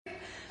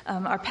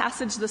Our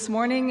passage this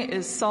morning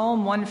is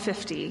Psalm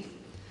 150.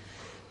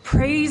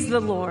 Praise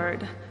the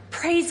Lord.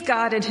 Praise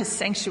God in his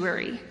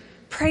sanctuary.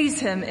 Praise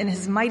him in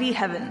his mighty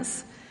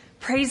heavens.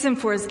 Praise him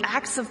for his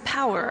acts of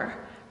power.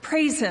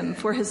 Praise him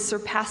for his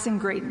surpassing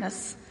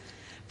greatness.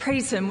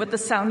 Praise him with the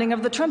sounding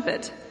of the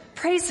trumpet.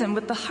 Praise him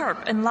with the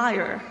harp and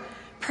lyre.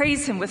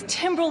 Praise him with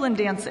timbrel and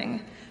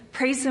dancing.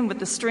 Praise him with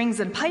the strings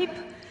and pipe.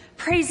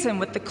 Praise him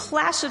with the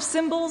clash of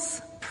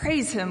cymbals.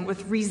 Praise him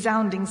with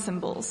resounding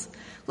cymbals.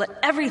 Let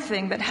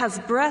everything that has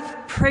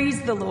breath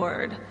praise the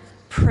Lord.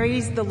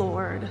 Praise the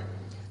Lord.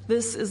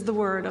 This is the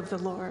word of the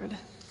Lord.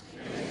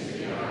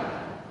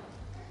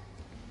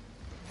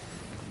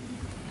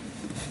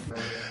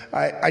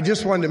 I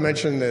just wanted to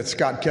mention that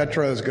Scott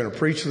Ketrow is going to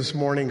preach this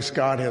morning.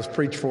 Scott has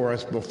preached for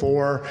us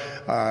before.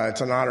 It's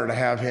an honor to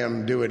have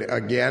him do it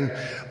again.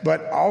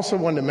 But I also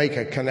wanted to make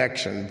a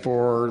connection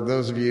for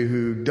those of you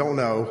who don't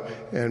know,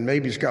 and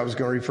maybe Scott was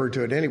going to refer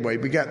to it anyway.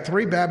 We got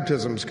 3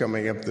 baptisms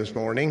coming up this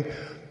morning,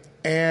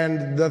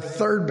 and the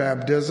 3rd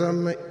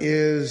baptism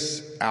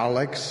is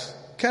Alex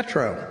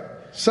Ketrow.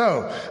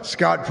 So,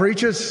 Scott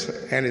preaches,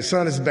 and his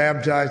son is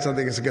baptized. I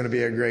think it's going to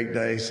be a great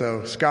day.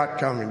 So, Scott,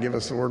 come and give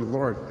us the word of the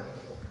Lord.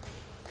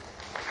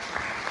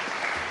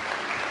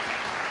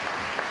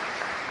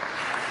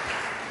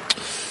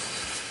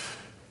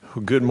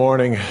 Good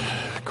morning,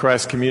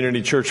 Christ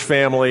Community Church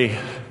family.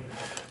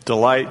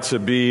 Delight to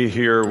be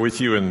here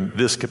with you in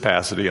this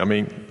capacity. I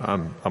mean,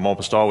 I'm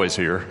almost always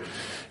here.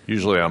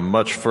 Usually I'm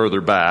much further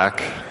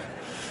back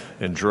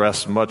and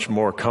dressed much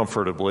more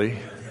comfortably.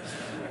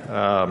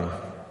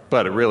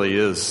 But it really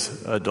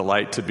is a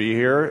delight to be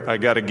here. I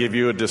got to give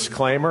you a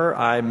disclaimer.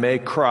 I may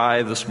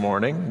cry this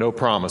morning, no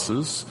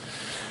promises.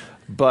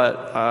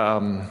 But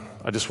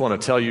I just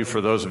want to tell you, for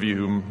those of you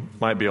who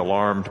might be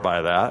alarmed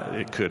by that,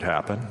 it could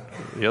happen.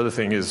 The other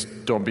thing is,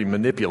 don't be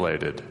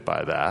manipulated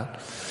by that.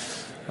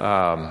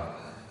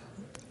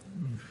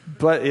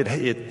 But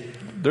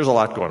there's a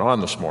lot going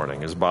on this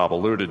morning, as Bob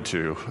alluded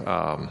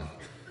to.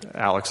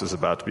 Alex is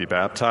about to be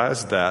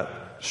baptized. That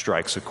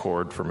strikes a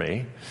chord for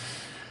me.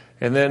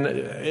 And then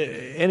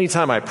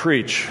anytime I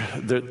preach,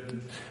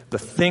 the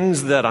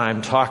things that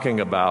I'm talking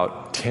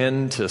about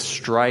tend to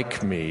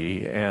strike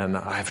me, and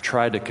I've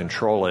tried to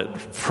control it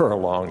for a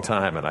long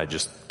time, and I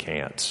just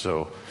can't.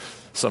 So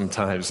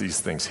sometimes these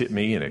things hit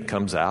me, and it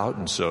comes out,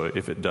 and so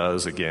if it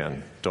does,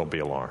 again, don't be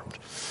alarmed.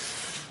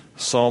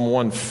 Psalm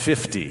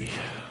 150.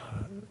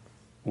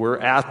 We're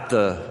at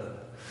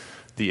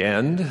the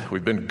end.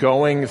 We've been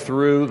going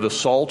through the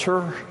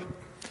Psalter,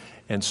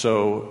 and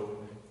so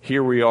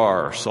here we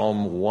are,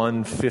 Psalm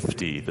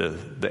 150,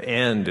 the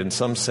end, in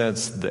some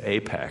sense, the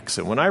apex.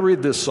 And when I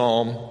read this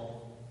psalm,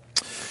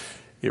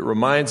 it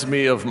reminds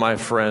me of my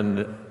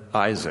friend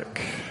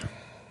Isaac.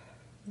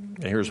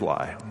 And here's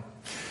why.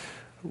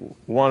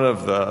 One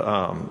of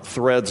the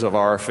threads of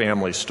our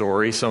family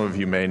story, some of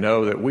you may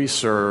know that we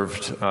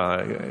served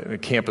a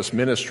campus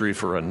ministry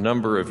for a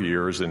number of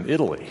years in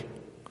Italy.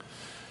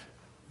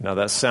 Now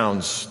that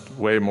sounds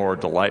way more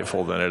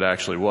delightful than it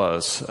actually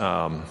was.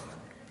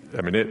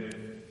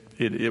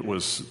 It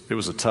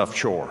was a tough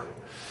chore.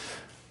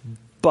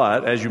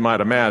 But, as you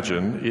might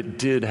imagine, it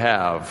did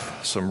have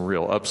some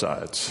real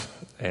upsides.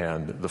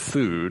 And the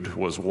food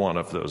was one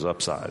of those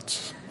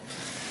upsides.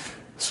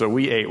 So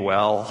we ate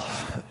well.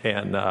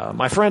 And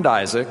my friend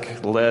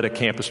Isaac led a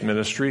campus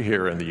ministry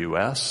here in the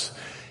U.S.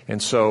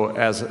 And so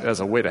as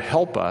a way to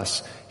help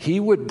us, he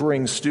would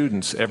bring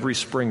students every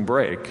spring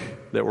break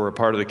that were a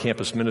part of the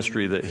campus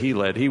ministry that he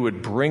led. He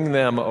would bring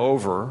them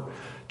over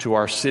to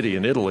our city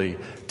in Italy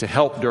to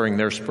help during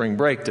their spring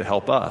break, to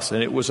help us.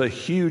 And it was a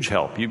huge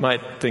help. You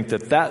might think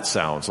that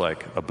sounds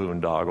like a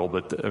boondoggle,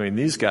 but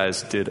these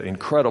guys did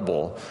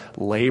incredible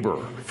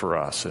labor for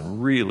us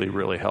and really,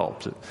 really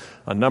helped.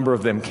 A number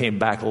of them came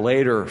back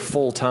later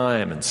full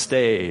time and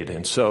stayed.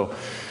 And so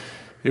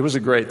it was a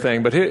great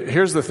thing. But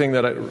here's the thing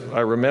that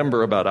I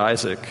remember about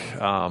Isaac.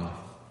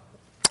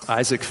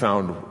 Isaac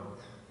found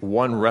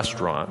one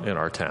restaurant in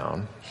our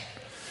town,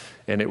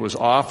 and it was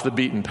off the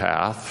beaten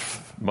path.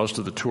 Most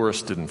of the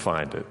tourists didn't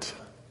find it,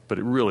 but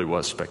it really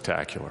was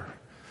spectacular.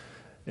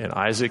 And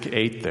Isaac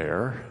ate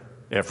there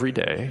every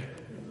day,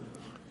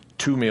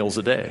 2 meals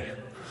a day.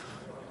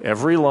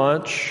 Every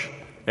lunch,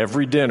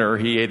 every dinner,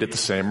 he ate at the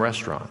same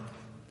restaurant.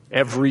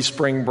 Every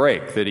spring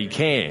break that he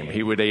came,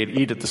 he would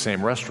eat at the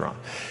same restaurant.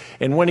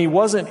 And when he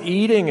wasn't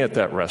eating at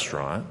that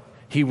restaurant,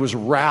 he was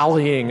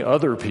rallying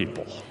other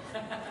people.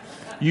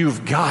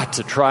 You've got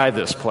to try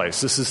this place.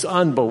 This is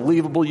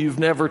unbelievable. You've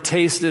never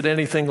tasted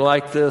anything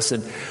like this.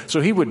 And so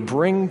he would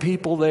bring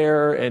people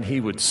there and he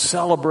would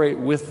celebrate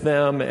with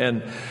them.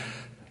 And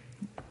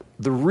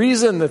the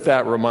reason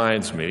that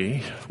reminds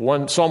me,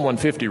 Psalm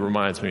 150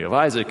 reminds me of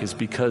Isaac, is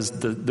because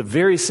the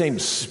very same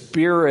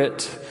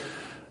spirit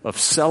of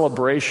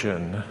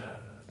celebration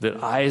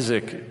that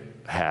Isaac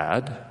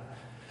had,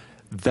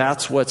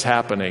 that's what's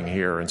happening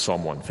here in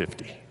Psalm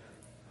 150.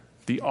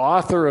 The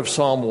author of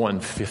Psalm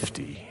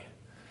 150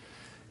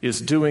 is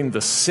doing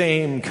the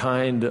same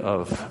kind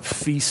of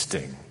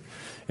feasting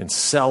and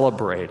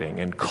celebrating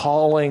and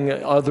calling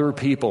other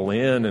people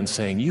in and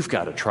saying, you've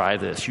got to try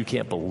this. You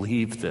can't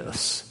believe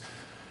this.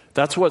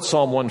 That's what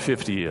Psalm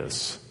 150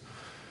 is.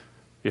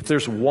 If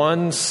there's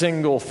one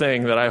single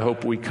thing that I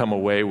hope we come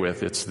away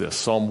with, it's this.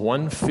 Psalm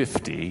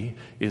 150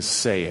 is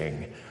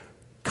saying,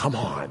 come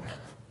on.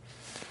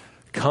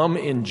 Come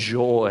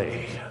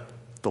enjoy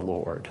the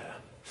Lord.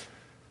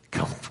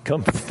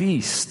 Come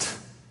feast.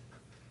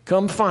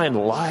 Come find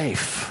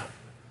life.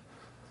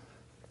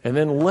 And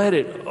then let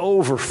it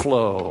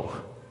overflow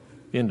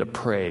into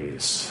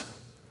praise.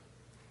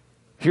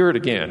 Hear it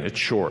again. It's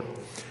short.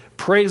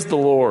 Praise the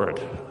Lord.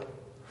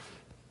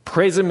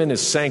 Praise him in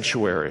his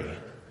sanctuary.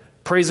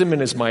 Praise him in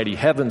his mighty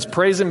heavens.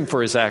 Praise him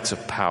for his acts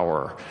of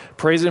power.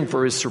 Praise him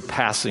for his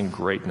surpassing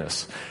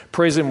greatness.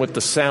 Praise him with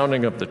the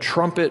sounding of the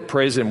trumpet.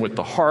 Praise him with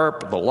the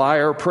harp, the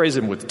lyre. Praise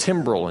him with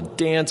timbrel and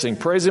dancing.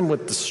 Praise him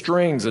with the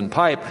strings and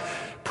pipe.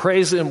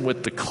 Praise him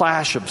with the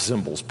clash of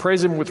cymbals.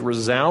 Praise him with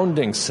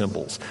resounding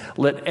cymbals.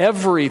 Let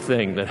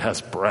everything that has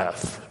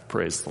breath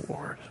praise the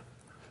Lord.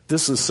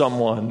 This is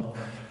someone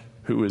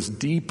who is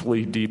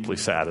deeply, deeply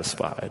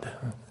satisfied.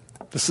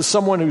 This is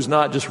someone who's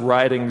not just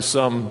writing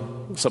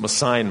some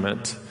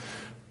assignment.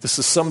 This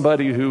is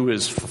somebody who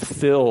is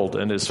fulfilled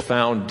and has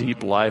found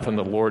deep life in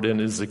the Lord and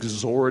is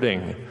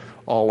exhorting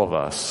all of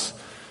us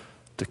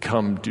to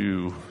come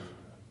do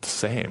the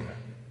same,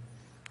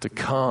 to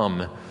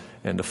come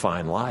and to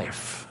find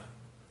life.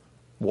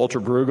 Walter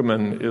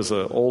Brueggemann is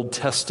an Old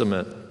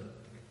Testament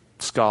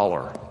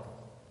scholar.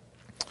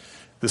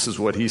 This is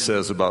what he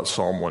says about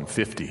Psalm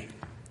 150. He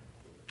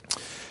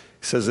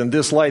says, in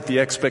this light, the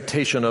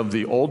expectation of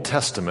the Old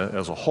Testament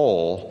as a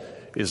whole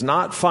is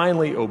not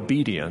finally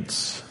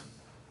obedience,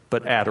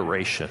 but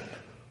adoration.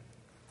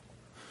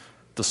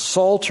 The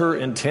Psalter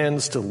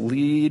intends to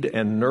lead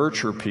and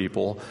nurture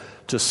people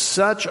to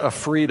such a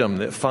freedom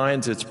that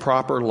finds its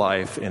proper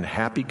life in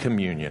happy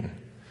communion,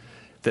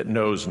 that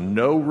knows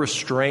no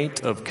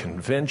restraint of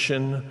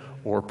convention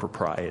or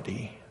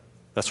propriety.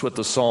 That's what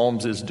the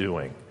Psalms is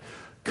doing.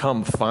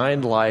 Come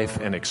find life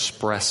and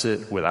express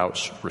it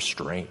without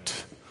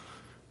restraint,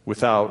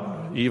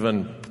 without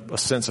even a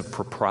sense of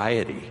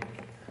propriety.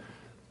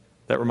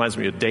 That reminds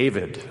me of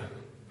David.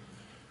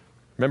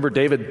 Remember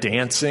David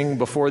dancing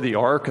before the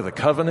Ark of the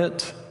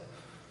Covenant?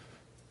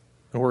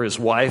 Where his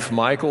wife,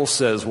 Michal,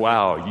 says,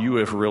 wow, you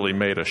have really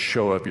made a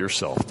show of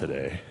yourself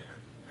today.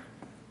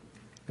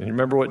 And you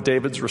remember what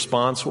David's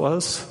response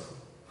was?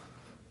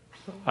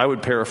 I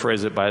would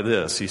paraphrase it by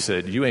this. He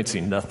said, you ain't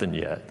seen nothing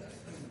yet.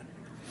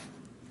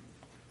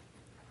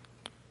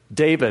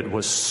 David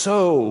was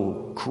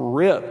so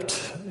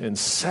gripped and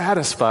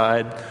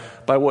satisfied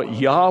by what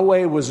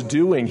Yahweh was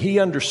doing. He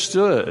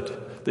understood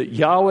that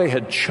Yahweh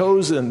had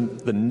chosen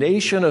the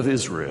nation of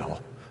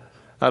Israel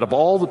out of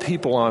all the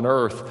people on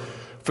earth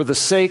for the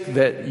sake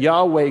that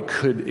Yahweh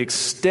could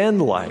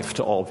extend life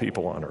to all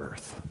people on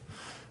earth.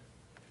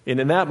 And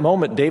in that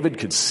moment, David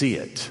could see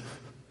it.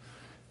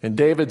 And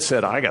David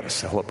said, I got to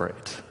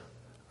celebrate.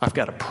 I've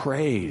got to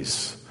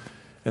praise.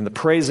 And the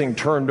praising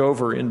turned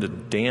over into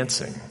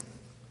dancing.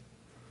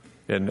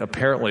 And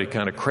apparently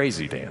kind of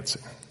crazy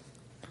dancing.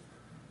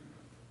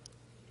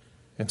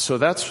 And so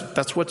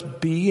that's what's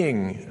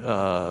being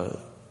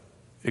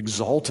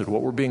exalted,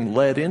 what we're being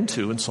led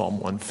into in Psalm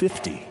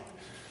 150.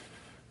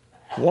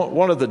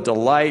 One of the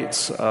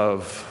delights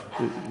of,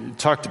 you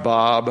talk to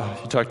Bob,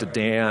 you talk to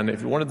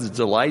Dan, one of the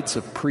delights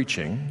of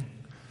preaching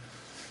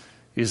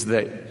is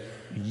that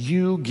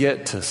you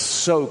get to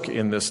soak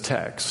in this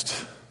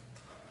text,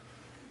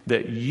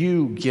 that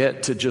you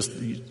get to just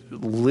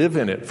live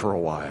in it for a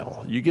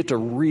while. You get to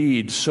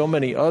read so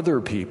many other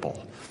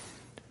people.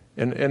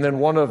 And then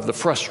one of the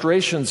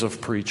frustrations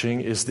of preaching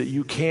is that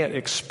you can't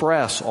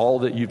express all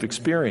that you've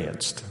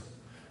experienced,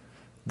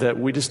 that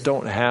we just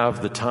don't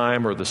have the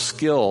time or the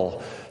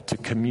skill to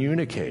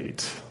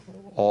communicate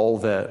all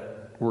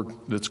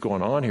that's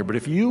going on here. But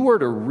if you were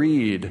to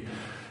read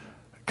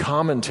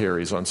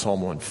commentaries on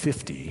Psalm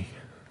 150,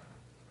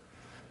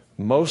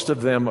 most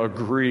of them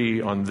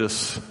agree on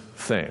this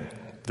thing,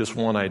 this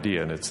one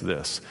idea, and it's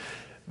this.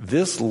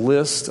 This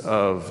list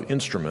of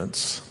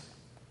instruments,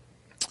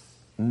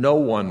 no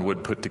one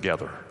would put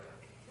together.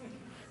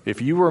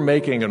 If you were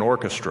making an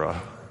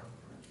orchestra,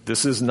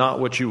 this is not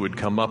what you would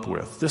come up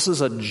with. This is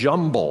a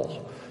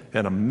jumble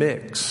and a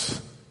mix.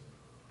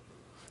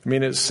 I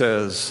mean, it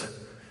says,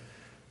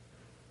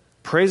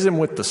 praise him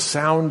with the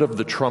sound of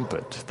the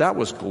trumpet. That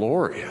was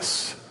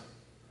glorious.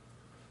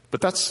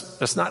 But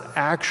that's not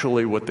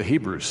actually what the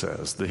Hebrew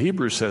says. The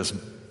Hebrew says,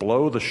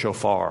 blow the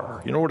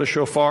shofar. You know what a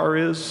shofar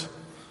is?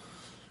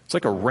 It's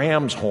like a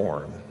ram's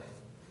horn.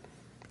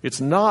 It's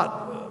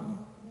not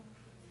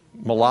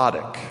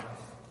melodic.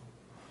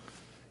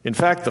 In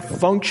fact, the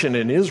function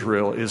in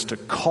Israel is to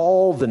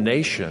call the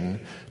nation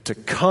to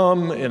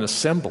come in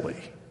assembly.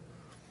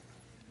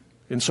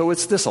 And so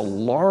it's this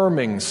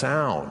alarming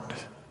sound.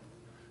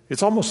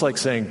 It's almost like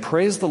saying,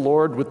 praise the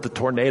Lord with the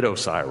tornado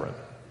siren.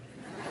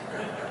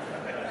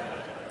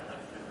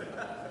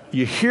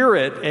 you hear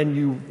it and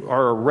you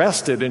are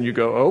arrested and you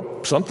go,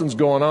 oh, something's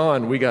going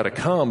on, we got to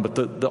come. But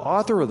the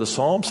author of the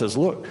psalm says,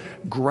 look,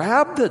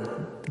 grab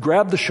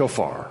the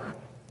shofar.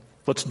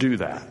 Let's do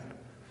that.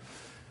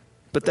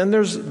 But then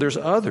there's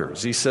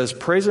others. He says,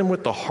 praise him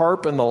with the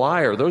harp and the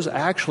lyre. Those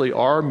actually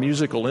are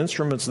musical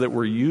instruments that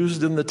were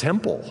used in the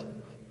temple.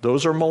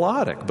 Those are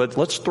melodic. But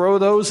let's throw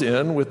those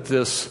in with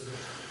this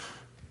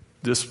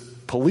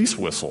police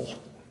whistle.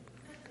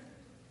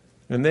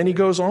 And then he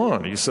goes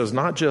on. He says,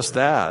 not just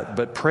that,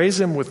 but praise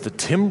him with the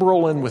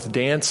timbrel and with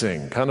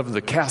dancing, kind of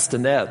the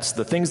castanets,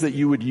 the things that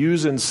you would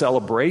use in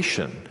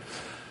celebration.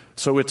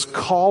 So it's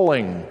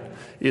calling,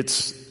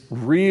 it's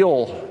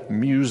real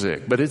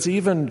music, but it's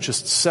even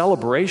just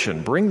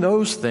celebration. Bring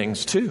those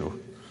things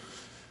too.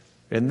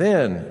 And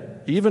then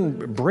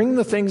even bring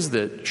the things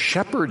that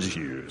shepherds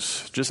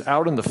use, just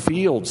out in the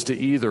fields to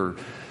either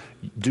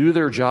do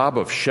their job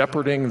of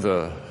shepherding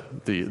the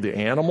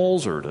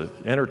animals or to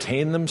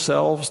entertain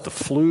themselves, the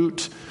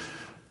flute.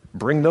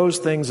 Bring those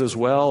things as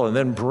well, and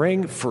then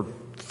bring for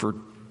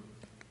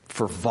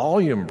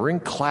volume, bring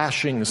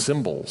clashing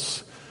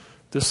cymbals.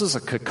 This is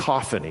a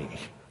cacophony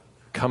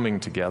coming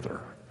together.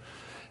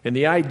 And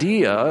the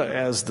idea,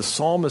 as the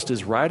psalmist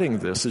is writing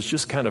this, is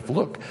just kind of,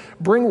 look,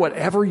 bring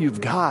whatever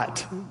you've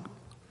got.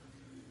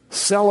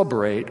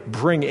 Celebrate,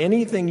 bring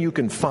anything you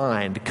can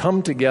find,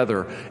 come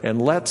together,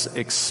 and let's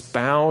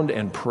expound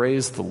and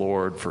praise the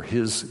Lord for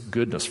his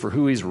goodness, for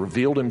who he's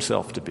revealed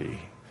himself to be.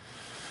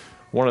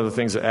 One of the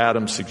things that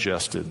Adam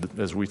suggested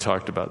as we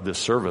talked about this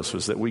service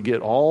was that we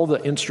get all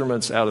the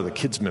instruments out of the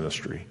kids'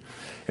 ministry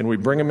and we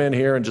bring them in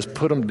here and just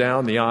put them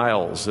down the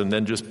aisles and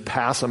then just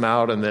pass them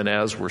out, and then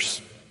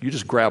you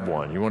just grab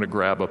one. You want to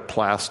grab a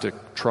plastic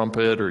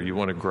trumpet or you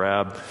want to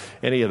grab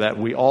any of that.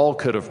 We all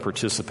could have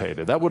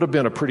participated. That would have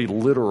been a pretty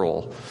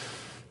literal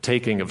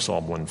taking of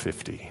Psalm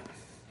 150.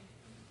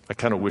 I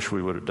kind of wish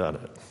we would have done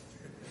it.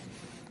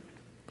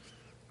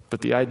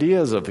 But the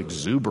idea is of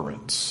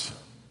exuberance.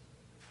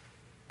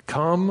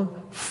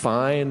 Come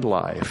find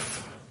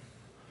life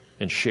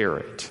and share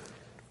it.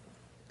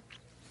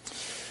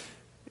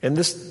 And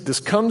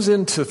this comes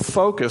into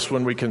focus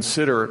when we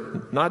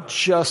consider not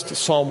just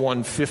Psalm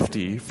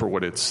 150 for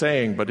what it's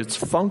saying, but its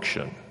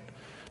function.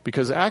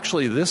 Because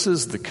actually this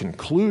is the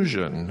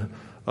conclusion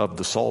of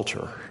the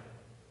Psalter.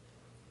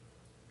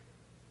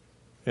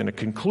 And a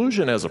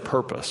conclusion has a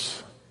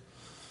purpose.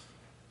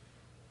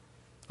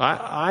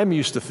 I'm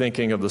used to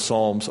thinking of the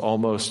Psalms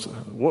almost,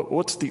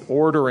 what's the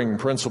ordering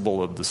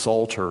principle of the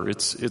Psalter?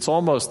 It's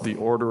almost the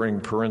ordering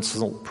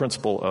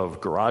principle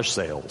of garage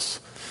sales.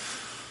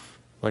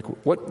 Like,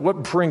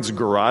 what brings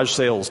garage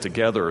sales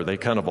together? They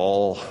kind of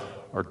all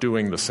are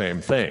doing the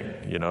same thing.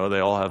 You know, they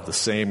all have the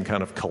same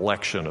kind of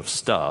collection of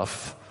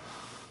stuff.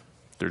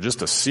 They're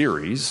just a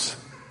series.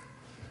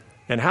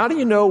 And how do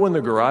you know when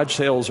the garage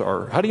sales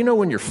how do you know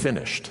when you're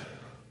finished?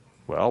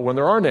 Well, when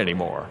there aren't any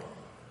more.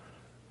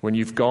 When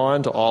you've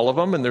gone to all of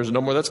them and there's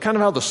no more. That's kind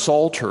of how the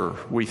Psalter,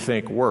 we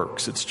think,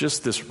 works. It's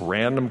just this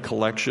random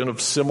collection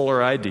of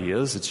similar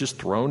ideas. It's just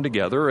thrown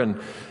together.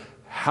 And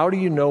how do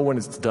you know when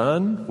it's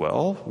done?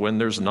 Well, when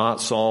there's not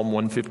Psalm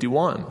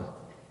 151.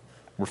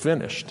 We're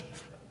finished.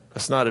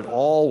 That's not at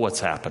all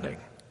what's happening.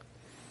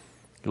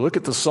 You look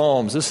at the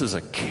Psalms, this is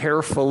a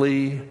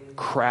carefully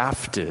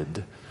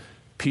crafted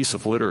piece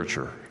of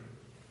literature,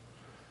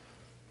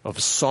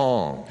 of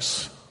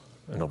songs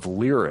and of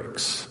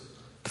lyrics.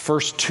 The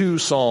first two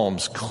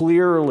Psalms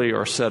clearly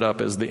are set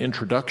up as the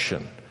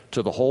introduction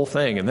to the whole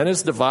thing. And then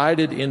it's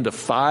divided into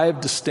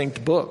 5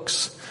 distinct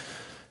books.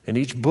 And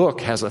each book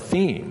has a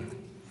theme.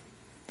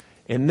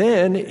 And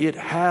then it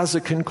has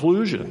a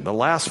conclusion. The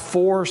last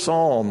 4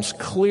 Psalms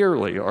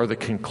clearly are the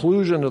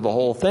conclusion of the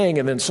whole thing.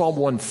 And then Psalm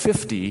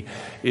 150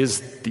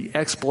 is the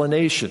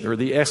explanation or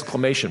the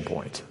exclamation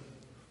point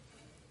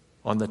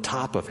on the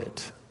top of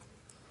it.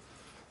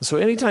 So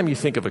anytime you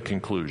think of a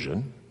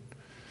conclusion,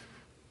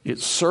 it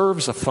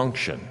serves a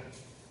function.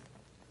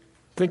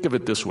 Think of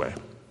it this way.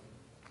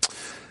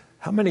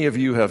 How many of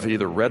you have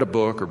either read a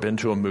book or been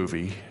to a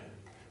movie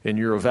and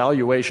your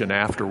evaluation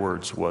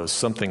afterwards was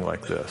something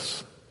like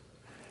this?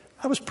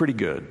 That was pretty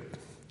good.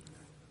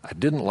 I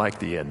didn't like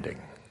the ending.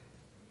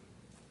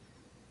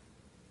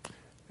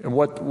 And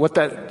what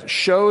that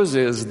shows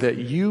is that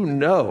you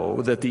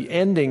know that the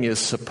ending is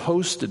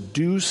supposed to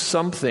do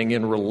something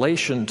in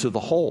relation to the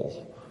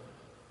whole.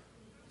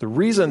 The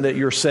reason that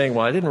you're saying,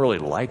 well, I didn't really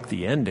like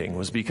the ending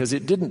was because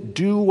it didn't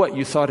do what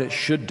you thought it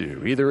should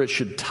do. Either it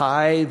should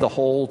tie the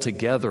whole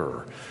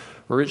together,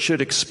 or it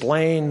should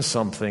explain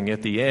something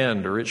at the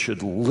end, or it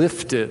should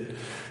lift it.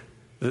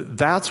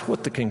 That's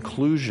what the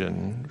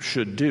conclusion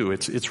should do.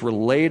 It's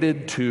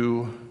related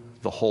to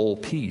the whole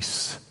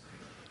piece.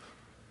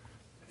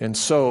 And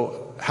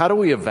so, how do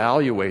we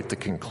evaluate the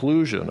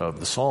conclusion of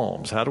the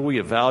Psalms? How do we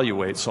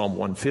evaluate Psalm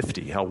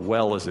 150? How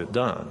well is it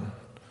done?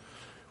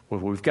 Well,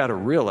 we've got to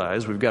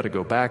realize, we've got to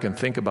go back and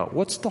think about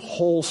what's the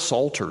whole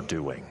Psalter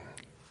doing?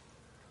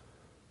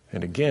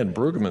 And again,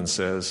 Brueggemann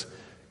says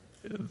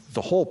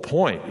the whole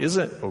point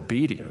isn't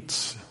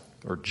obedience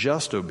or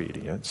just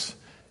obedience,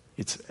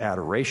 it's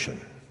adoration.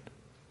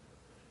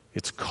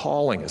 It's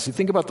calling us. You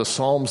think about the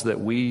Psalms that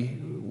we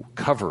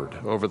covered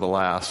over the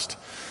last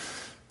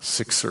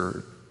 6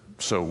 or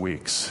so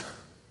weeks.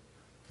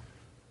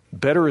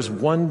 Better is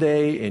one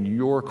day in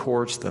your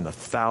courts than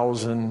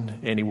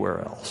 1,000 anywhere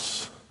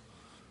else.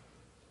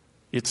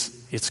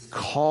 It's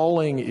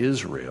calling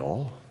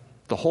Israel.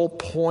 The whole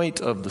point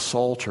of the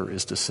Psalter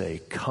is to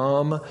say,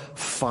 come,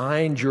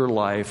 find your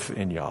life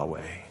in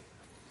Yahweh.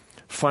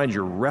 Find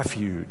your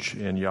refuge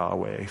in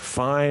Yahweh.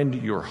 Find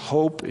your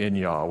hope in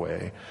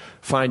Yahweh.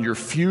 Find your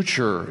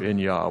future in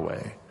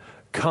Yahweh.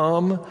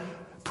 Come,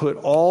 put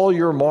all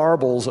your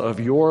marbles of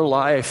your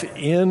life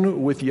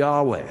in with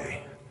Yahweh.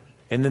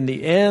 And then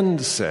the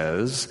end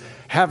says,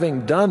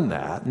 having done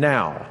that,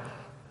 now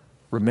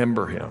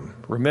remember him.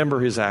 Remember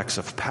his acts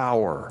of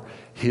power,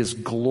 his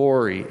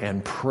glory,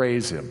 and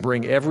praise him.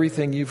 Bring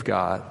everything you've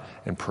got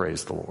and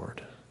praise the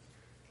Lord.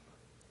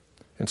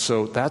 And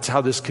so that's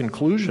how this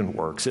conclusion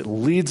works. It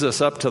leads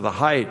us up to the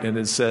height, and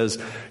it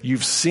says,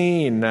 you've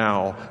seen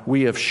now,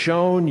 we have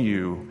shown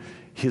you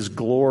his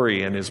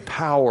glory and his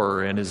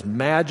power and his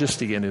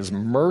majesty and his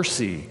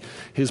mercy,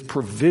 his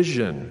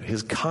provision,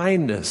 his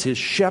kindness, his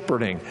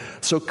shepherding.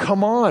 So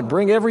come on,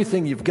 bring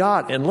everything you've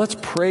got and let's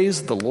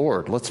praise the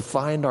Lord. Let's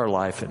find our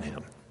life in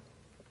him.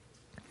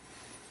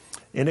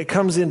 And it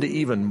comes into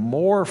even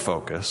more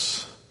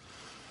focus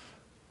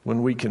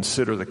when we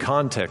consider the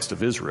context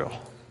of Israel.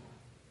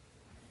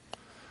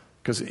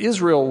 Because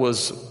Israel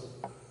was,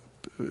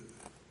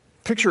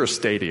 picture a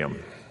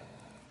stadium.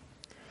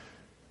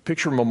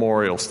 Picture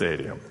Memorial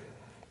Stadium.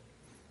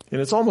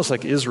 And it's almost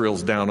like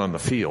Israel's down on the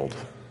field.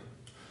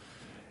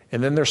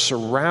 And then they're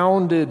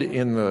surrounded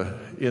in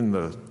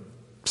the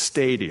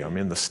stadium,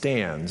 in the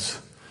stands,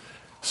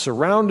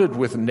 surrounded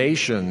with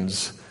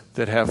nations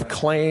that have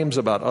claims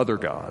about other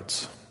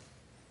gods,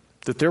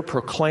 that they're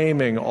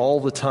proclaiming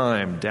all the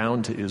time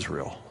down to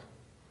Israel.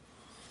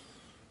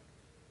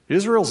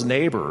 Israel's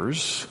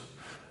neighbors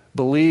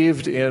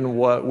believed in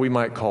what we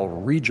might call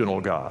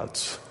regional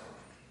gods,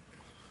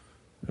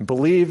 and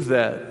believed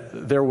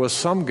that there was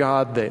some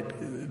God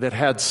that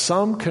had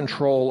some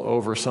control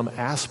over some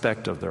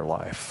aspect of their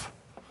life.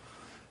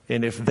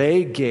 And if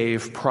they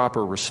gave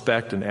proper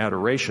respect and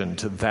adoration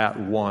to that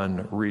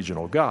one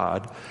regional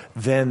God,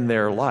 then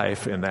their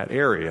life in that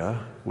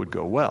area would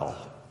go well.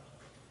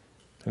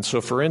 And so,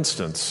 for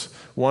instance,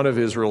 one of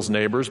Israel's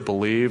neighbors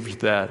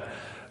believed that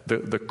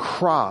the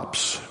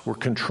crops were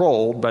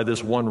controlled by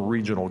this one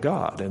regional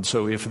God. And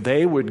so if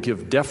they would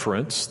give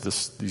deference,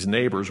 these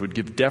neighbors would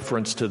give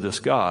deference to this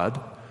God,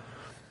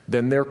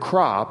 then their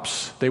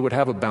crops, they would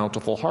have a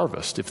bountiful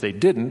harvest. If they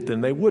didn't,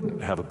 then they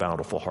wouldn't have a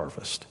bountiful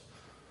harvest.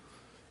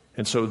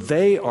 And so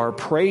they are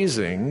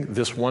praising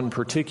this one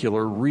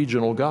particular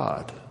regional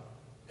God.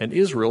 And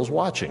Israel's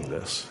watching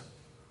this.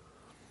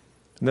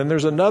 And then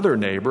there's another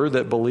neighbor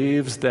that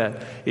believes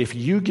that if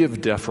you give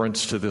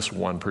deference to this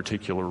one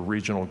particular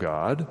regional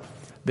God,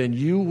 then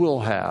you will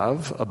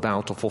have a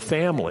bountiful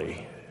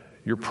family.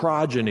 Your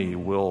progeny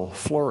will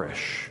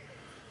flourish.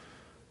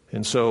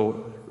 And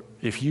so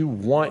if you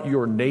want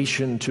your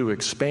nation to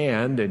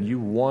expand and you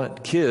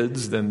want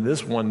kids, then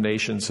this one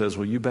nation says,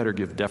 well, you better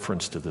give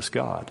deference to this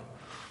God.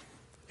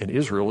 And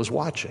Israel is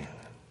watching.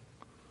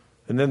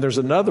 And then there's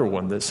another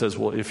one that says,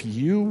 well, if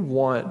you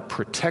want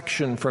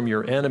protection from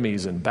your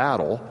enemies in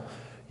battle,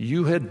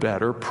 you had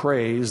better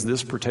praise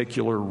this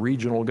particular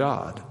regional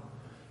God.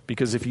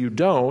 Because if you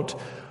don't,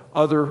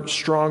 other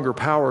stronger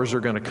powers are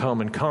going to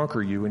come and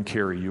conquer you and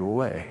carry you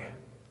away.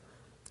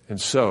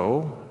 And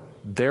so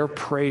they're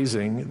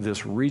praising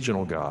this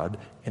regional God,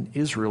 and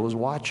Israel is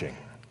watching.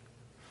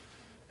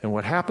 And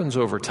what happens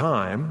over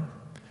time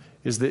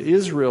is that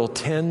Israel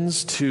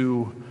tends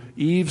to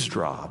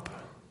eavesdrop.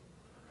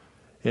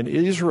 And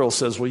Israel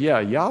says, well, yeah,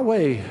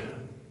 Yahweh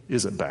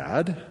isn't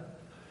bad,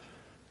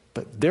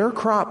 but their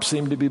crops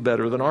seem to be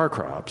better than our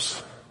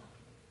crops.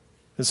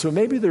 And so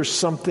maybe there's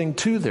something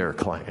to their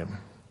claim.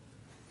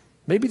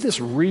 Maybe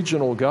this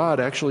regional God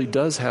actually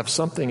does have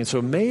something. And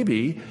so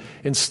maybe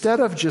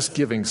instead of just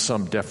giving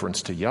some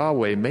deference to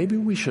Yahweh, maybe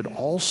we should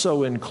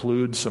also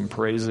include some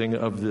praising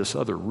of this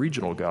other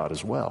regional God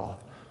as well.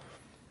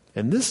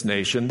 And this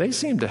nation, they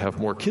seem to have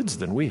more kids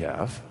than we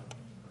have.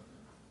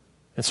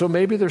 And so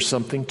maybe there's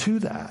something to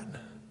that.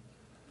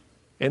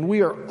 And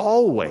we are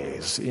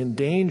always in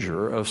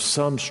danger of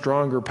some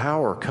stronger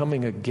power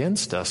coming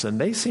against us,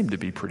 and they seem to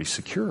be pretty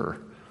secure.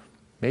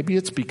 Maybe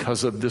it's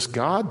because of this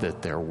God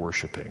that they're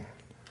worshiping.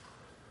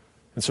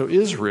 And so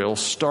Israel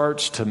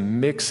starts to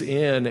mix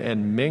in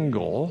and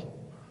mingle,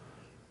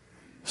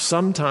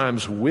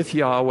 sometimes with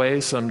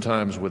Yahweh,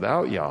 sometimes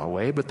without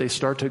Yahweh, but they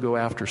start to go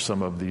after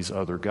some of these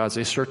other gods.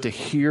 They start to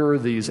hear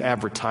these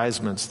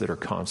advertisements that are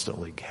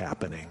constantly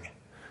happening.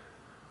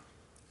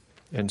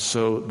 And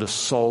so the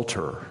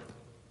Psalter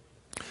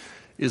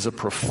is a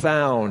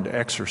profound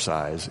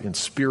exercise in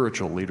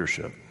spiritual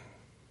leadership.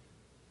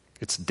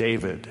 It's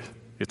David,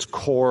 it's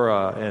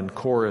Korah and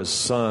Korah's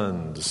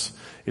sons,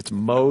 it's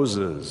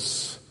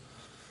Moses,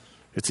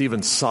 it's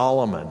even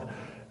Solomon,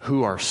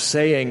 who are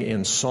saying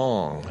in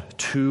song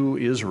to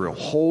Israel,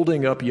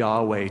 holding up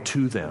Yahweh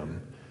to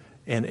them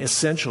and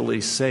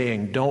essentially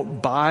saying,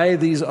 don't buy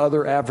these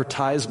other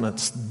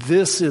advertisements.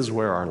 This is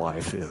where our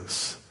life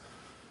is.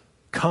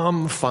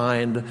 Come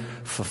find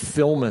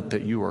fulfillment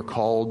that you are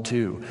called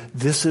to.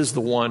 This is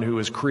the one who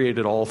has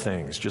created all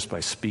things just by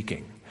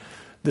speaking.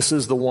 This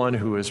is the one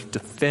who has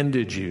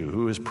defended you,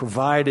 who has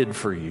provided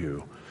for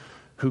you,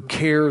 who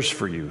cares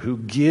for you, who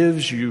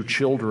gives you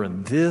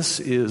children. This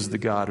is the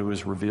God who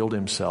has revealed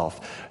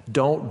himself.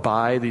 Don't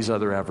buy these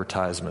other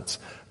advertisements.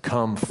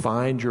 Come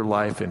find your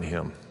life in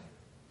him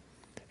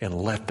and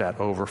let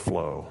that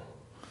overflow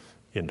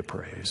into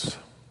praise.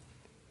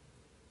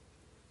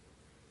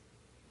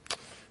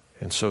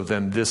 And so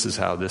then this is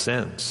how this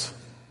ends.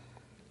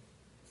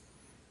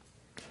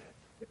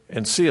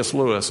 And C.S.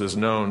 Lewis is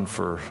known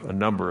for a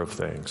number of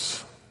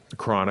things. The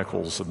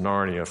Chronicles of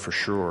Narnia, for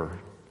sure.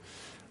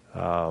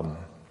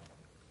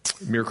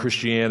 Mere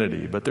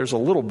Christianity. But there's a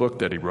little book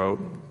that he wrote,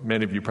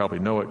 many of you probably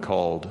know it,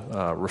 called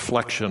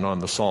Reflection on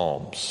the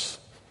Psalms.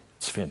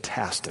 It's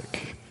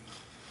fantastic.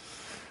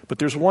 But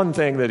there's one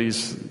thing that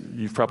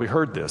you've probably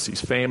heard this, he's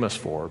famous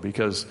for,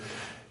 because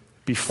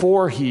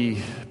before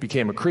he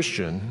became a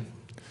Christian,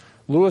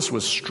 Lewis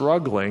was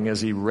struggling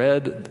as he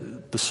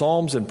read the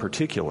Psalms in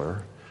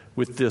particular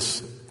with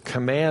this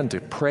command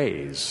to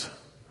praise.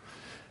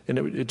 And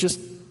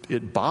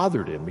it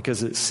bothered him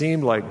because it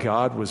seemed like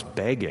God was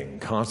begging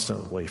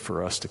constantly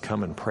for us to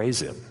come and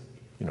praise him.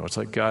 You know, it's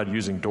like God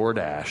using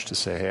DoorDash to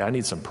say, hey, I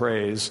need some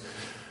praise.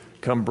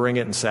 Come bring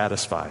it and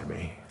satisfy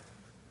me.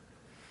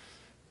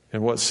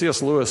 And what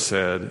C.S. Lewis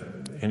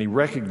said, and he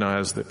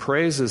recognized that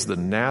praise is the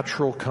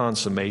natural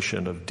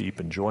consummation of deep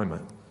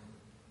enjoyment.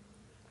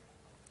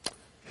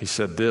 He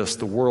said this,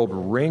 the world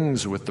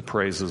rings with the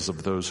praises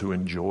of those who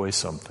enjoy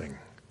something.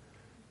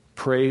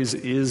 Praise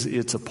is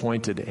its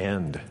appointed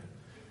end.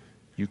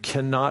 You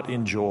cannot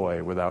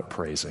enjoy without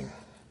praising.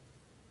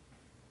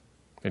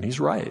 And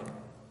he's right.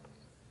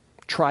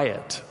 Try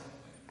it.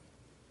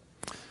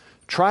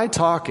 Try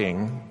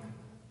talking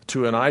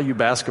to an IU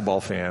basketball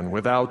fan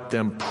without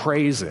them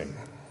praising,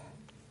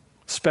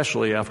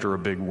 especially after a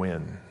big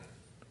win.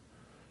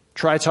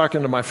 Try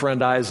talking to my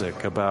friend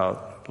Isaac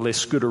about Le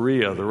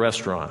Scuderia, the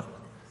restaurant.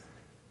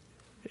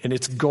 And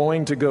it's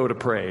going to go to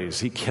praise.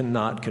 He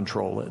cannot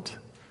control it.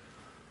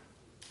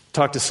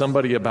 Talk to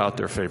somebody about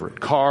their favorite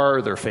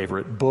car, their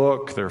favorite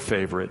book, their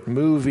favorite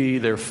movie,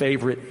 their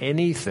favorite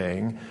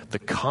anything. The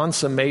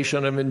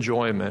consummation of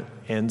enjoyment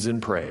ends in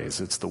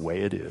praise. It's the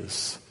way it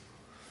is.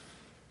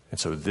 And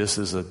so this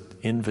is an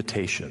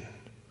invitation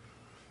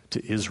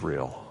to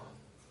Israel.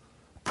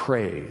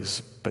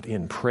 Praise, but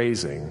in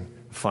praising,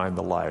 find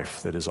the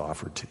life that is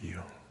offered to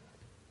you.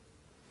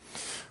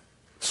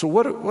 So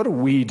what do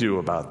we do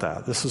about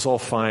that? This is all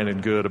fine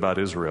and good about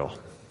Israel.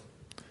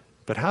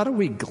 But how do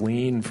we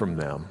glean from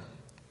them?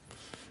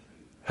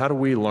 How do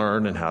we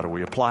learn and how do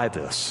we apply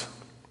this?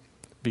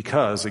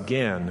 Because,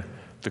 again,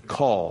 the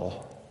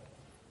call,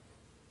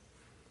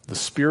 the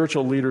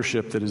spiritual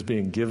leadership that is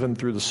being given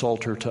through the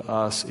Psalter to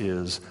us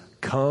is,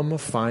 come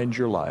find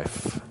your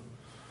life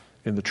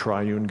in the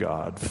triune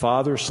God,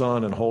 Father,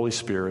 Son, and Holy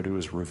Spirit, who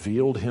has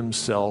revealed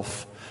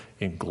himself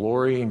in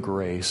glory and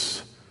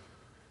grace.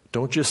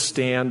 Don't just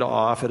stand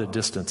off at a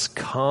distance.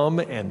 Come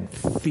and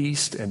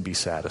feast and be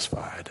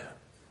satisfied.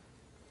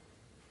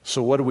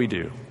 So what do we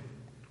do?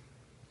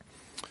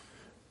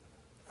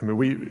 I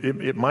mean,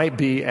 it might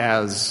be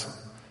as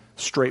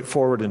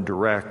straightforward and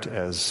direct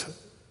as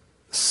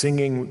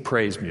singing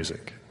praise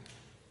music.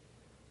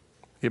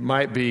 It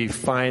might be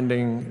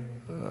finding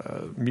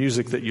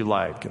music that you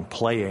like and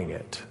playing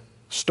it.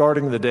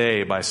 Starting the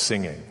day by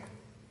singing.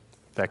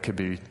 That could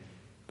be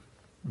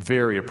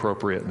very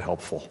appropriate and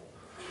helpful.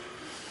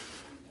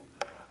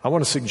 I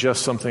want to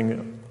suggest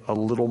something a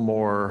little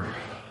more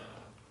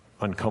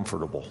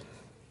uncomfortable.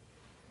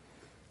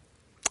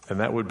 And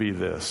that would be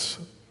this.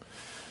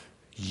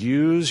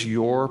 Use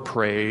your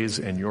praise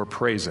and your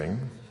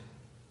praising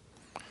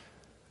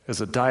as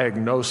a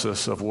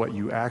diagnosis of what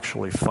you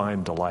actually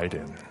find delight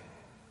in.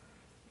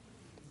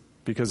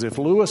 Because if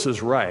Lewis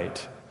is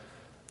right,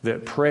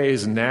 that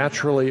praise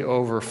naturally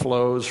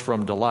overflows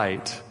from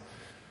delight,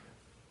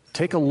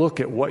 take a look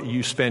at what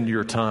you spend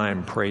your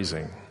time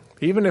praising.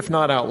 Even if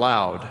not out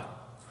loud,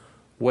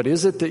 what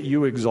is it that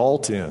you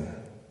exalt in?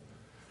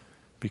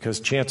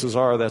 Because chances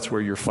are that's where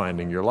you're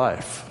finding your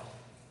life.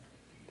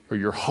 Or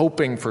you're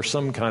hoping for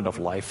some kind of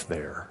life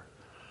there.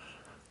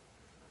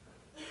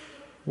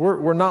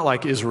 We're not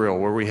like Israel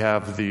where we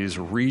have these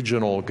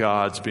regional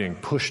gods being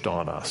pushed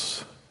on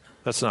us.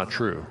 That's not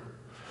true.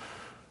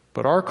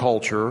 But our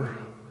culture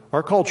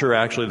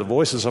actually, the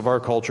voices of our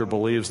culture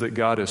believes that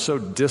God is so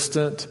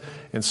distant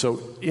and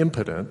so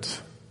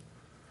impotent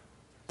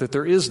that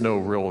there is no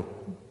real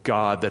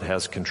God that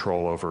has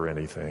control over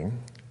anything.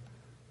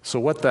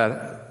 So what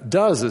that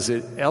does is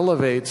it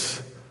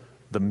elevates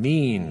the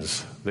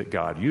means that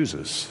God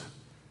uses.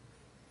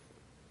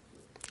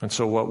 And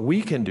so what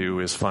we can do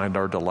is find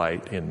our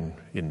delight in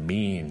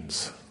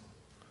means,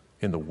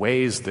 in the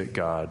ways that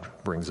God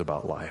brings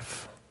about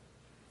life.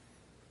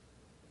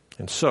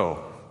 And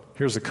so,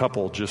 here's a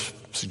couple just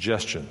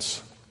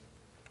suggestions.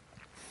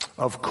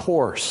 Of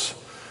course,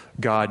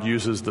 God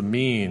uses the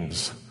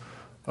means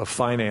of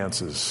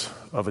finances,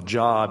 of a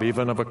job,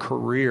 even of a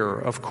career.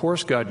 Of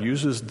course, God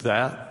uses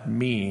that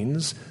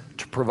means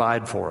to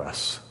provide for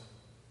us.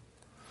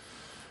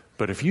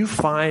 But if you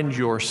find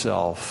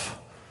yourself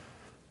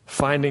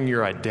finding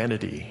your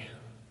identity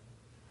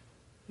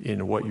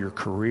in what your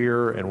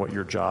career and what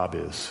your job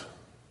is,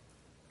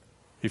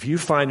 if you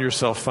find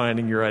yourself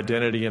finding your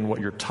identity in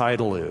what your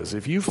title is,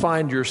 if you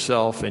find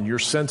yourself and your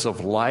sense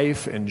of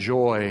life and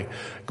joy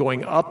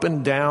going up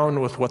and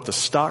down with what the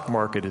stock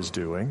market is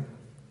doing,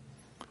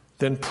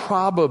 then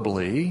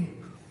probably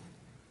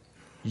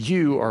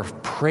you are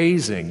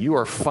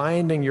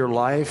finding your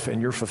life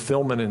and your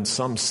fulfillment in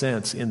some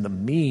sense in the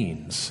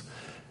means.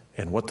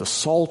 And what the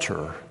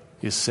Psalter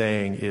is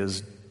saying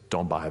is,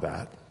 don't buy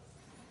that.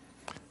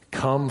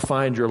 Come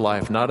find your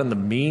life not in the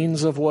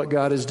means of what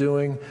God is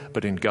doing,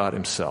 but in God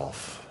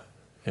himself,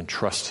 and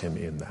trust him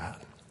in that.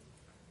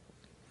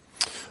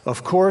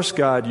 Of course,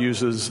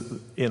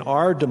 in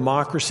our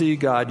democracy,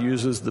 God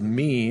uses the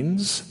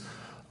means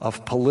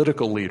of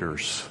political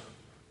leaders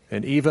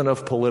and even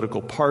of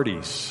political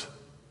parties.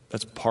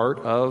 That's part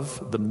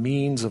of the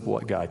means of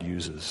what God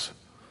uses.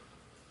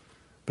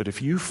 But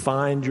if you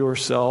find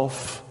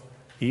yourself,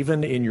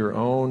 even in your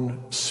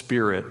own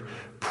spirit,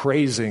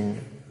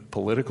 praising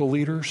political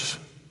leaders,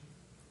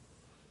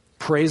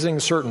 praising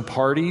certain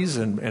parties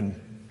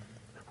and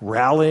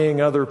rallying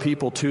other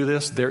people to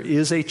this, there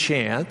is a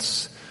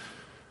chance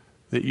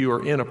that you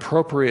are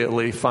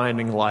inappropriately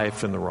finding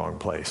life in the wrong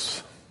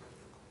place.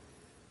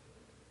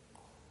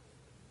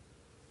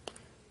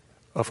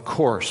 Of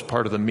course,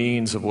 part of the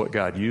means of what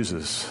God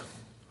uses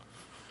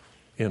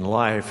in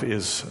life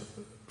is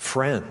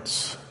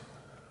friends,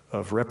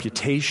 of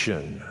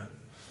reputation.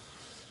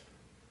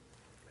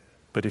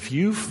 But if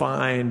you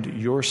find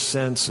your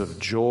sense of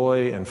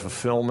joy and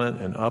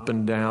fulfillment and up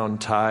and down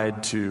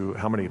tied to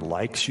how many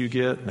likes you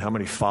get and how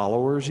many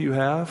followers you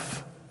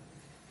have,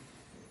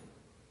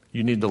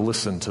 you need to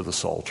listen to the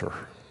Psalter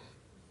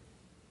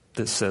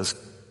that says,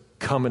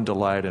 come and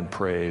delight and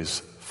praise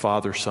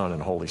Father, Son,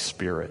 and Holy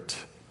Spirit.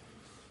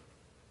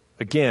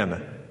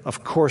 Again,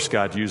 of course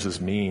God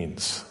uses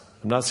means.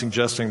 I'm not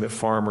suggesting that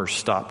farmers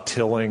stop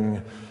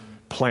tilling,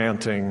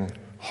 planting,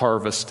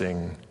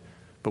 harvesting.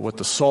 But what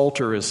the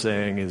Psalter is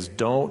saying is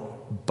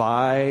don't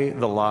buy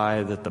the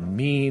lie that the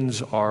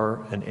means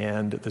are an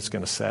end that's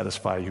going to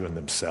satisfy you in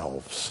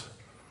themselves.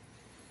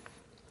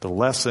 The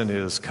lesson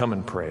is come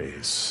and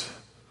praise.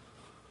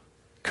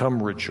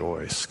 Come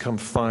rejoice. Come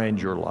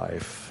find your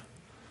life.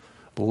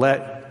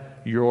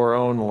 Let your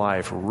own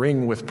life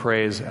ring with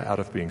praise out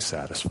of being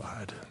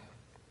satisfied.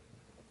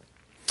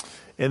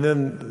 And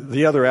then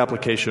the other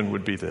application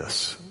would be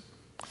this.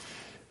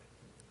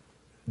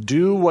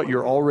 Do what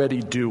you're already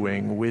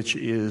doing, which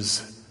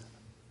is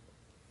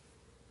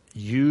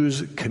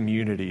use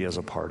community as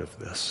a part of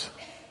this.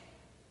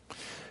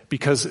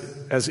 Because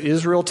as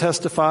Israel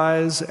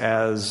testifies,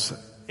 as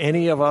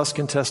any of us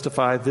can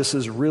testify, this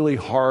is really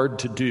hard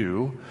to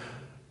do,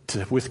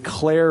 to with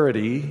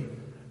clarity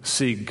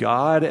see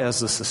God as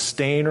the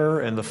sustainer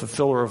and the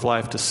fulfiller of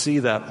life, to see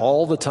that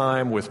all the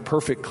time with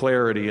perfect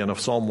clarity in a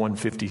Psalm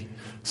 150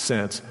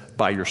 sense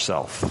by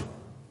yourself.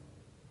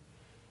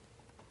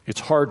 It's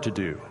hard to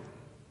do.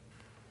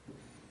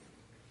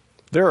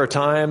 There are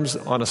times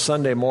on a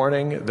Sunday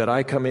morning that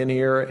I come in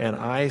here and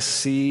I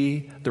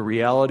see the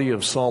reality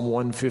of Psalm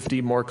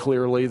 150 more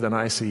clearly than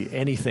I see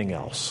anything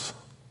else.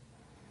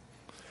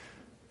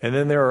 And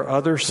then there are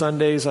other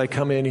Sundays I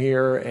come in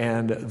here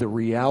and the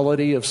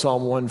reality of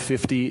Psalm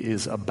 150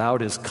 is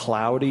about as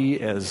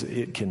cloudy as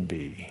it can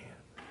be.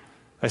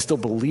 I still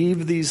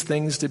believe these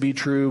things to be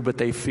true, but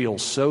they feel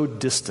so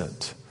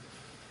distant.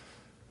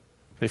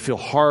 They feel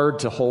hard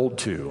to hold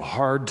to,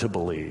 hard to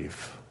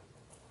believe.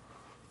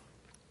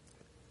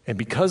 And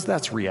because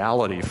that's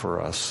reality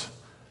for us,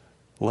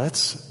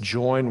 let's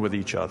join with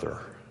each other.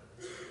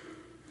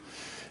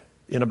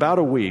 In about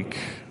a week,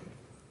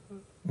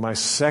 my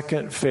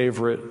second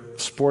favorite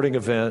sporting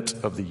event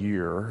of the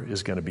year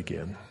is going to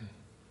begin.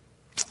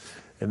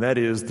 And that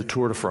is the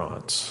Tour de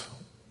France.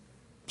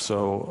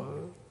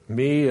 So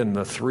me and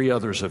the three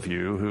others of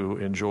you who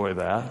enjoy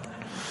that,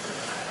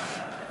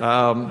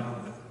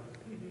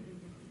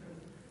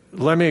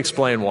 let me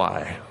explain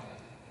why.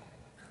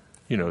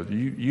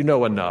 You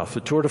know enough.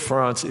 The Tour de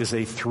France is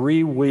a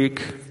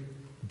 3-week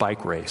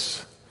bike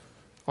race,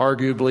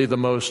 arguably the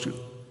most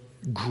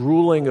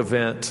grueling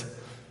event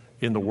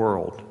in the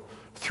world.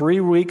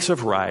 3 weeks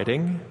of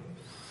riding,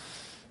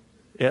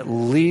 at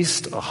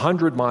least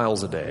 100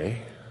 miles a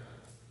day,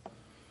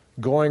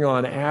 going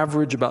on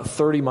average about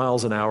 30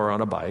 miles an hour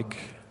on a bike.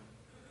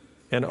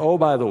 And oh,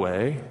 by the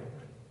way,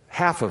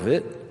 half of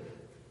it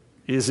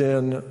is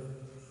in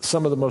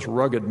some of the most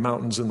rugged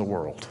mountains in the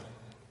world.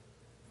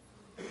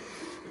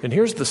 And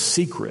here's the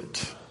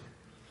secret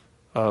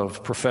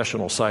of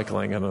professional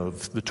cycling and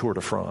of the Tour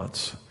de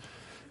France.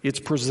 It's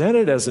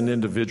presented as an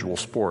individual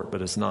sport,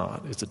 but it's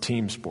not. It's a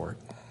team sport.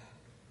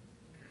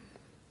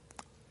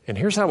 And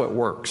here's how it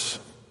works.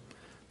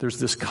 There's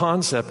this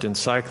concept in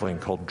cycling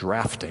called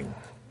drafting.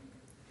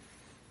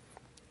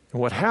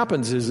 And what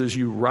happens is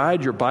you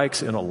ride your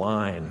bikes in a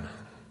line,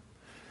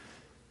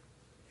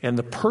 and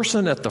the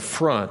person at the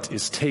front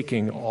is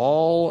taking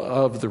all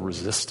of the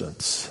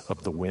resistance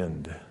of the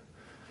wind.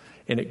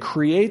 And it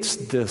creates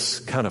this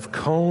kind of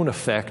cone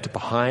effect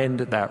behind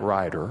that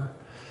rider,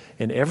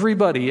 and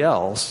everybody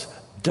else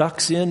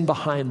ducks in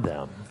behind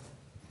them.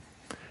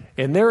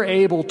 And they're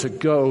able to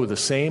go the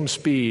same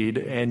speed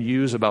and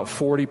use about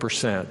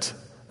 40%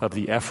 of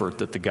the effort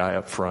that the guy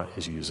up front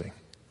is using.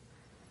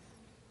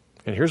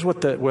 And here's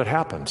what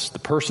happens. The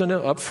person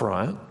up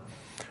front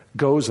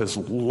goes as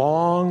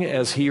long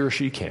as he or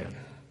she can.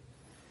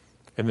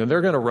 And then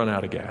they're going to run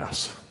out of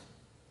gas.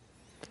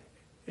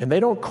 And they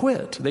don't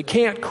quit. They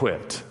can't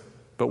quit.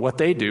 But what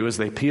they do is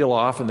they peel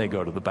off and they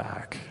go to the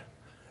back.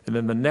 And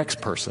then the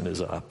next person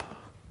is up.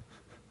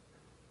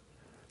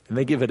 And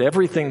they give it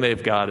everything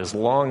they've got as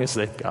long as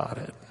they've got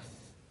it.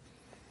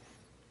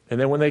 And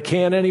then when they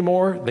can't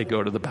anymore, they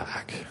go to the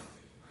back.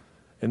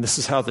 And this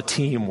is how the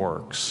team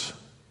works.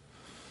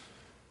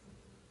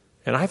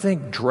 And I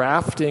think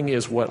drafting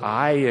is what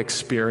I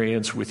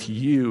experience with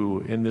you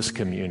in this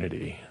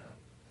community.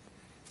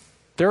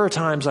 There are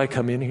times I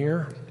come in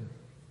here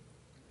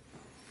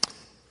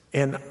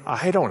and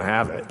I don't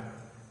have it.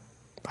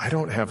 I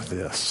don't have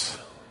this.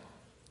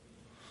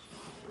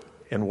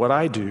 And what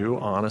I do,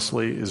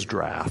 honestly, is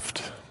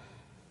draft.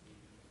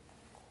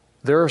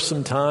 There are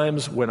some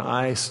times when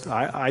I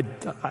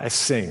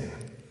sing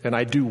and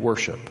I do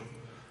worship,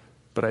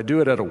 but I do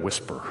it at a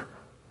whisper.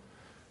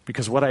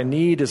 Because what I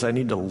need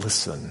to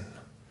listen.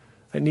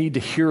 I need to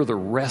hear the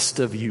rest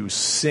of you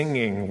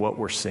singing what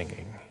we're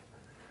singing.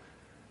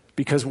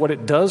 Because what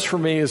it does for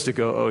me is to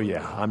go, oh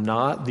yeah, I'm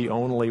not the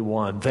only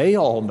one. They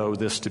all know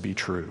this to be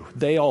true.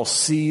 They all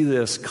see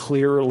this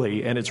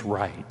clearly, and it's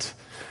right.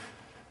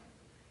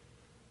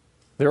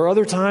 There are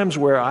other times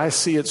where I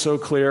see it so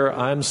clear,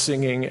 I'm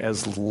singing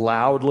as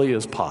loudly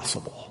as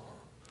possible.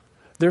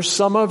 There's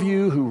some of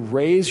you who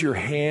raise your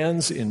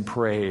hands in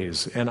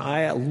praise, and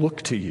I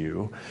look to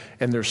you,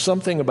 and there's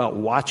something about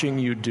watching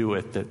you do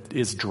it that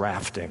is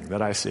drafting,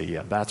 that I say,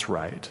 yeah, that's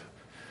right.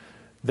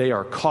 They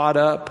are caught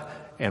up,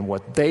 and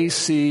what they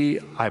see,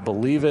 I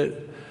believe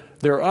it.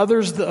 There are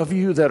others of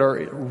you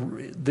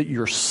that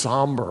you're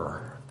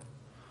somber.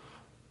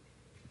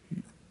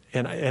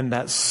 And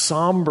that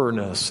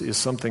somberness is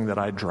something that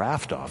I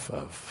draft off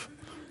of,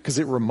 because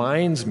it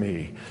reminds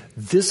me,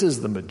 this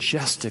is the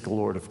majestic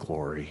Lord of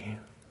glory.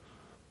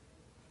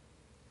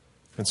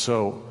 And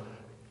so,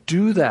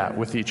 do that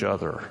with each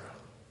other.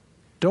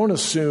 Don't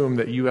assume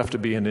that you have to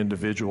be an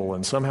individual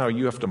and somehow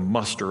you have to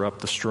muster up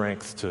the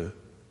strength to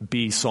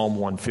be Psalm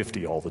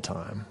 150 all the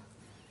time.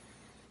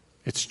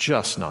 It's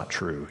just not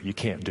true. You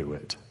can't do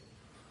it.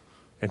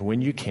 And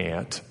when you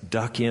can't,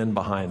 duck in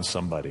behind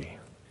somebody.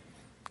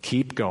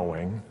 Keep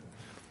going.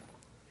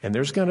 And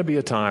there's going to be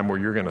a time where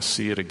you're going to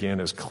see it again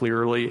as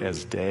clearly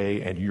as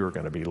day, and you're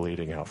going to be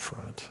leading out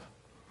front.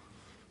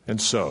 And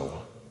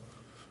so,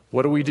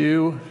 what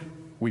do?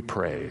 We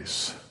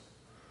praise.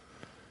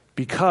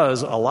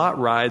 Because a lot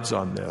rides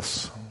on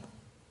this.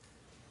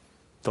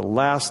 The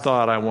last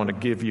thought I want to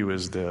give you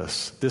is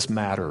this. This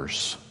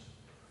matters.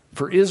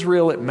 For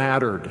Israel, it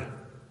mattered.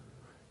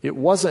 It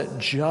wasn't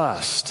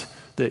just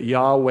that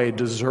Yahweh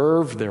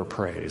deserved their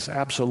praise.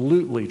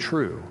 Absolutely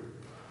true.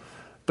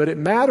 But it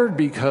mattered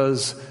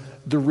because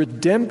the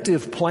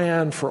redemptive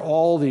plan for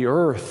all the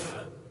earth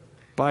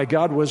by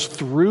God was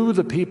through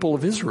the people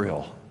of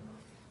Israel.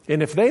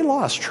 And if they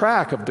lost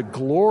track of the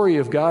glory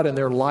of God in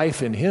their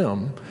life in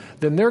Him,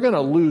 then they're going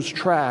to lose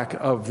track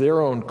of their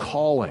own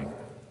calling.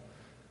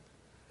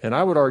 And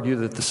I would argue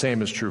that the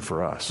same is true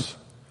for us.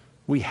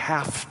 We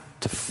have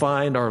to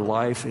find our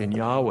life in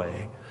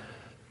Yahweh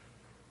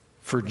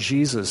for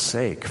Jesus'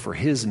 sake, for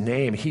His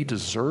name. He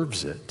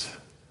deserves it.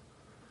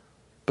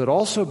 But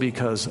also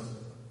because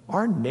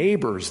our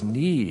neighbors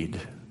need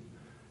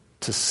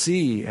to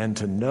see and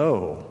to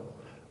know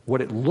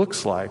what it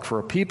looks like for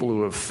a people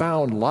who have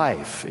found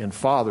life in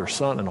Father,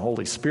 Son, and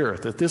Holy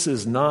Spirit, that this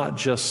is not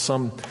just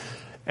some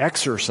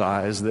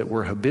exercise that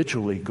we're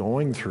habitually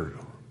going through.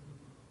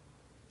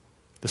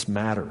 This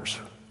matters.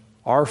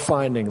 Our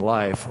finding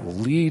life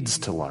leads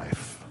to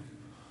life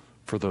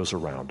for those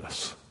around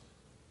us.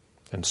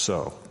 And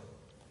so,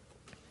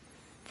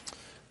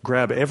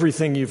 grab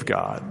everything you've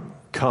got,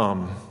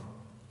 come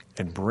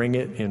and bring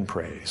it in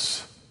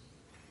praise.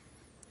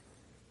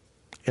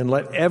 And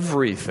let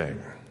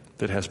everything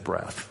that has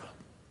breath.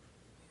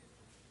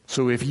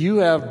 So if you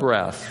have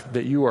breath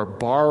that you are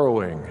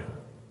borrowing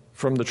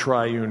from the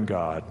triune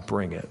God,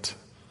 bring it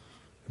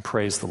and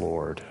praise the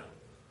Lord.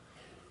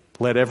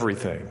 Let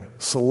everything,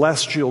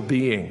 celestial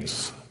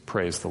beings,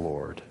 praise the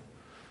Lord.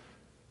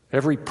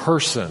 Every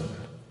person,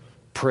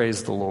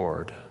 praise the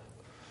Lord.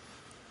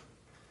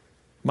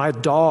 My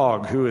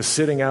dog who is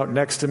sitting out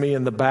next to me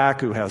in the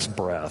back who has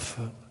breath,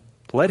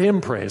 let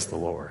him praise the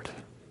Lord.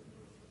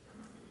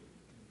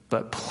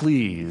 But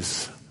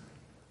please,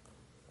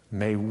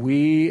 may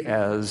we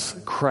as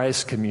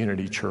Christ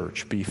Community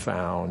Church be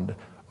found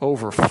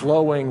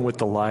overflowing with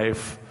the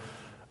life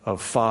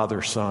of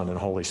Father, Son, and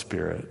Holy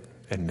Spirit.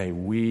 And may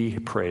we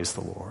praise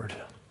the Lord.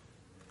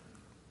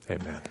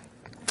 Amen.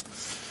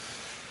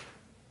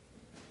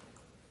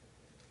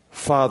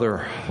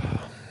 Father,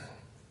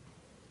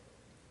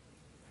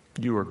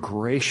 you are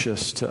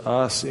gracious to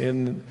us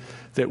in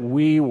that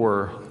we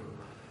were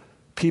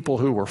people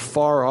who were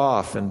far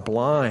off and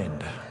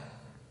blind.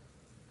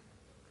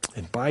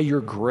 And by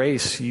your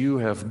grace, you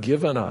have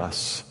given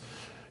us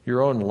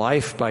your own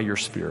life by your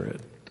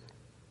Spirit.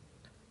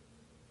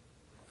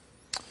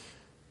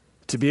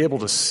 To be able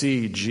to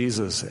see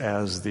Jesus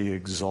as the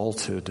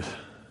exalted,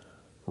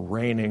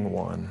 reigning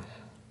one,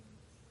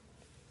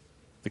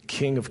 the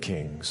King of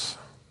Kings.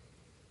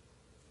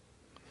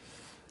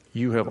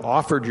 You have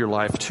offered your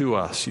life to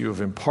us. You have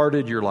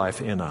imparted your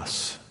life in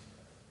us.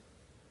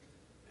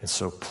 And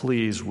so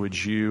please,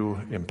 would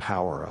you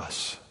empower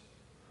us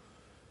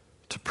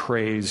to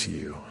praise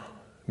you.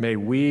 May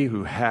we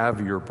who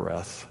have your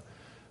breath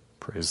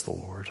praise the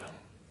Lord.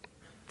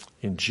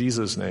 In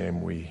Jesus'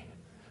 name we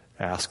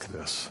ask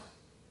this.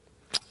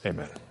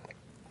 Amen.